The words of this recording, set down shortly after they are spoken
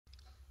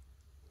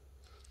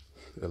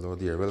Hello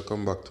there,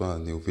 welcome back to a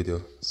new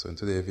video. So in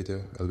today's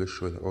video I'll be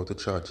showing you how to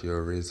charge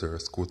your Razor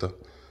scooter.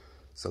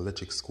 It's an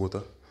electric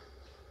scooter.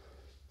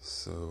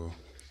 So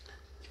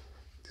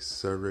this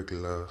is a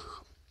regular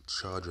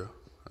charger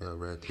I have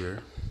right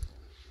here,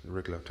 a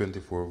regular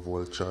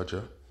 24-volt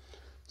charger.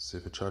 So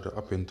if the charger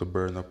happen to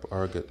burn up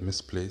or get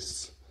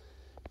misplaced,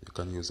 you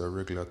can use a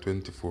regular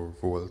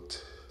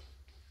 24-volt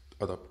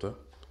adapter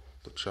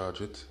to charge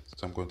it.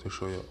 So I'm going to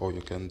show you how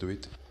you can do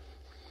it.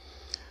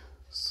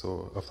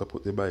 So after I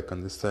put the bike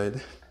on the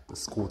side, the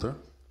scooter,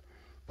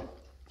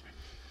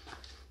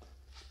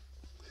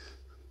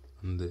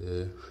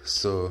 and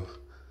so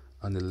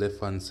on the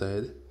left hand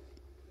side,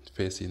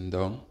 facing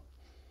down,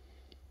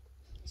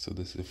 so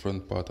this is the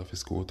front part of the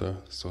scooter.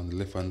 So on the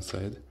left hand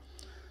side,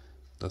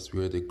 that's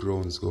where the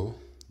grounds go,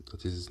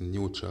 that is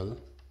neutral,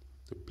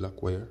 the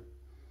black wire.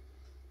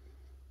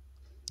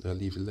 I'll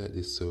leave it like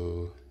this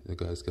so you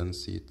guys can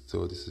see it.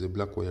 So this is a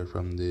black wire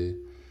from the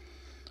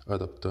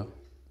adapter,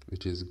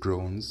 which is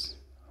grounds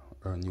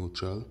or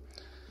neutral,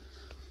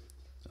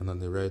 and on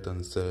the right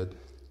hand side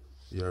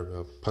you have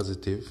a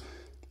positive,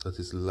 that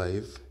is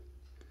live.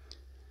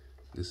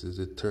 This is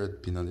the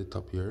third pin on the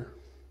top here,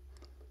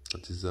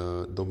 that is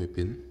a dummy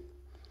pin,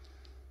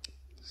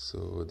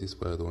 so this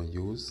one I don't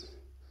use.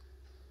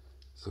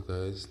 So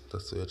guys,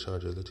 that's how you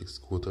charge your electric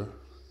scooter.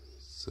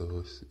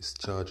 So it's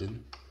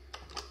charging,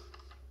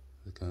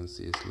 you can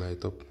see it's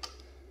light up.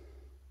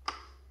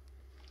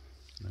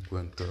 I'm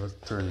going to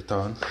turn it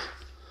on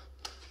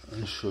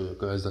and show you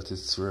guys that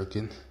it's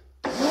working.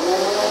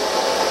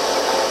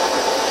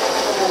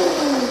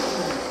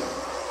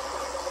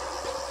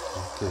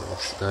 Okay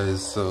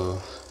guys,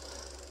 so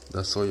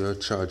that's how you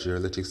charge your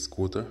electric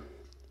scooter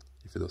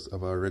if you just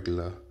have a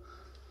regular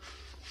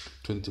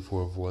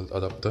 24-volt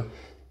adapter.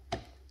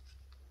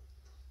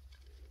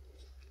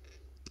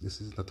 This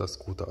is not a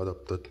scooter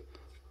adapter,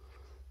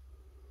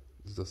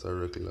 it's just a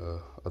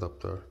regular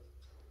adapter,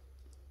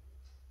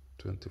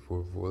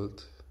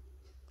 24-volt.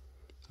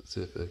 Let's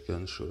see if I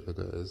can show you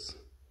guys.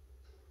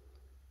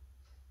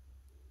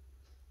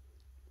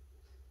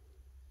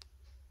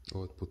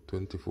 Output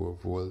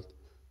 24-volt,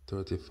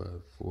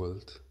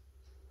 35-volt,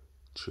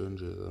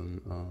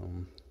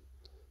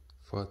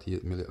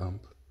 348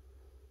 milliamp.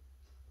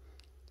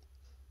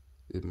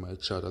 It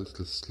might charge a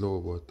little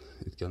slow, but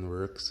it can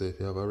work. So if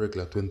you have a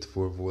regular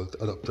 24-volt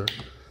adapter,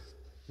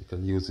 you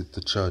can use it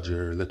to charge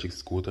your electric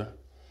scooter.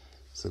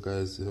 So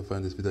guys, if you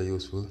find this video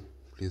useful,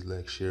 please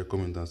like, share,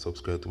 comment and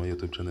subscribe to my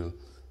YouTube channel.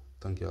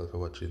 Thank you all for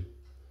watching.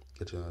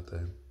 Catch you another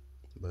time.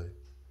 Bye.